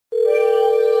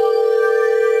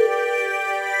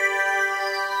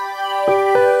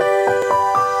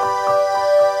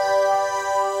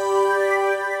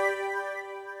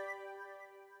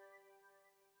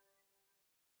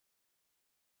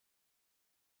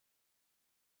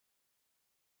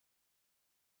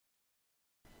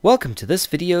Welcome to this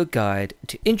video guide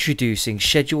to introducing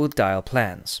scheduled dial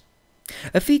plans.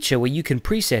 A feature where you can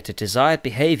preset a desired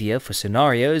behavior for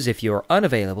scenarios if you are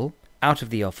unavailable, out of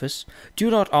the office,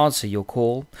 do not answer your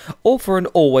call, or for an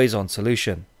always-on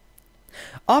solution.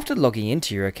 After logging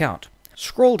into your account,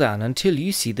 scroll down until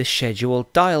you see the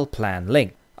Scheduled Dial Plan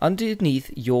link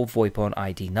underneath your VoIPon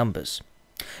ID numbers.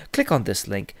 Click on this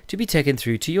link to be taken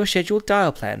through to your Scheduled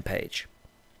Dial Plan page.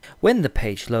 When the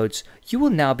page loads, you will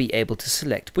now be able to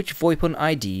select which VoIPon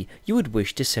ID you would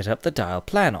wish to set up the dial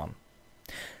plan on.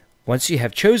 Once you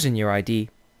have chosen your ID,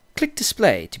 click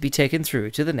Display to be taken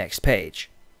through to the next page.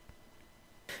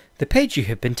 The page you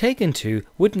have been taken to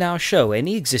would now show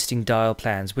any existing dial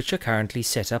plans which are currently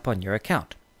set up on your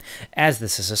account. As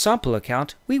this is a sample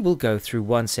account, we will go through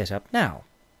one setup now.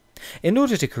 In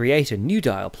order to create a new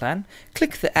dial plan,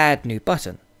 click the Add New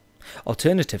button.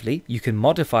 Alternatively, you can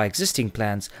modify existing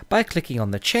plans by clicking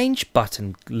on the Change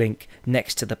button link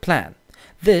next to the plan.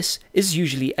 This is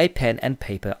usually a pen and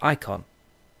paper icon.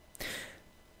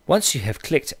 Once you have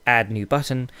clicked Add New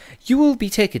button, you will be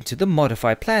taken to the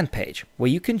Modify Plan page,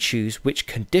 where you can choose which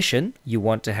condition you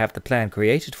want to have the plan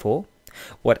created for,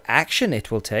 what action it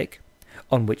will take,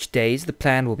 on which days the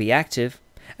plan will be active,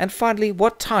 and finally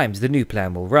what times the new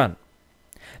plan will run.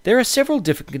 There are several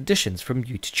different conditions for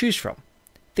you to choose from.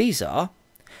 These are: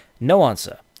 no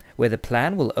answer, where the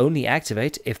plan will only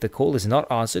activate if the call is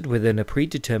not answered within a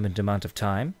predetermined amount of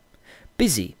time;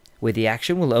 busy, where the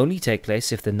action will only take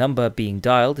place if the number being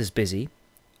dialed is busy;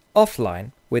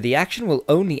 offline, where the action will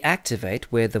only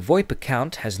activate where the VoIP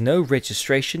account has no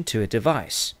registration to a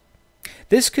device.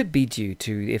 This could be due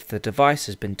to if the device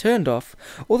has been turned off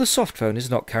or the softphone is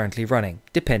not currently running,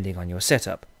 depending on your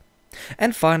setup.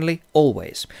 And finally,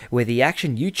 always, where the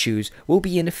action you choose will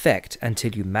be in effect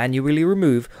until you manually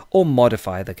remove or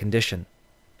modify the condition.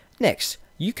 Next,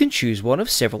 you can choose one of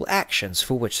several actions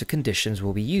for which the conditions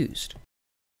will be used.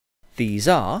 These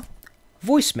are: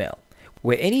 voicemail,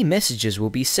 where any messages will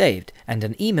be saved and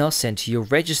an email sent to your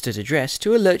registered address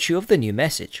to alert you of the new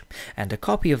message, and a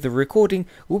copy of the recording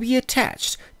will be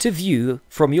attached to view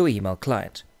from your email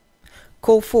client.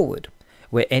 Call forward,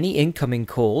 where any incoming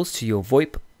calls to your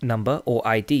VoIP number or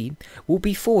ID will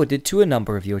be forwarded to a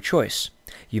number of your choice.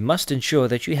 You must ensure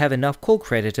that you have enough call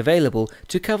credit available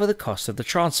to cover the cost of the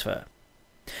transfer.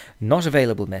 Not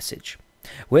available message,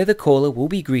 where the caller will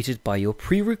be greeted by your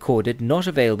pre-recorded not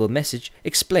available message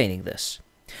explaining this.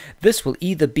 This will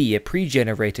either be a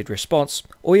pre-generated response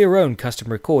or your own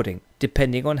custom recording,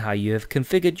 depending on how you have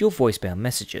configured your voicemail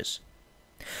messages.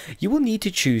 You will need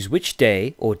to choose which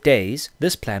day or days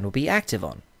this plan will be active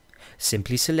on.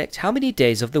 Simply select how many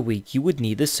days of the week you would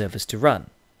need the service to run.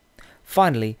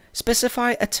 Finally,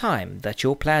 specify a time that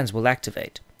your plans will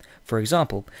activate. For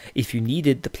example, if you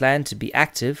needed the plan to be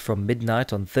active from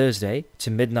midnight on Thursday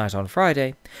to midnight on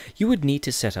Friday, you would need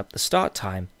to set up the start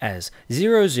time as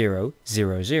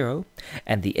 0000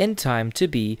 and the end time to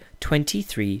be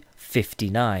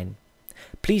 23:59.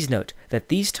 Please note that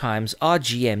these times are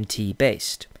GMT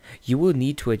based. You will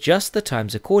need to adjust the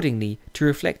times accordingly to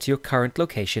reflect your current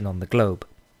location on the globe.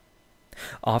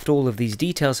 After all of these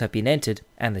details have been entered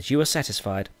and that you are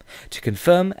satisfied, to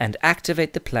confirm and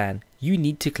activate the plan, you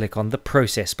need to click on the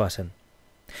Process button.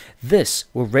 This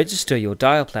will register your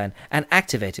dial plan and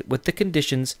activate it with the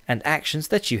conditions and actions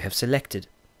that you have selected.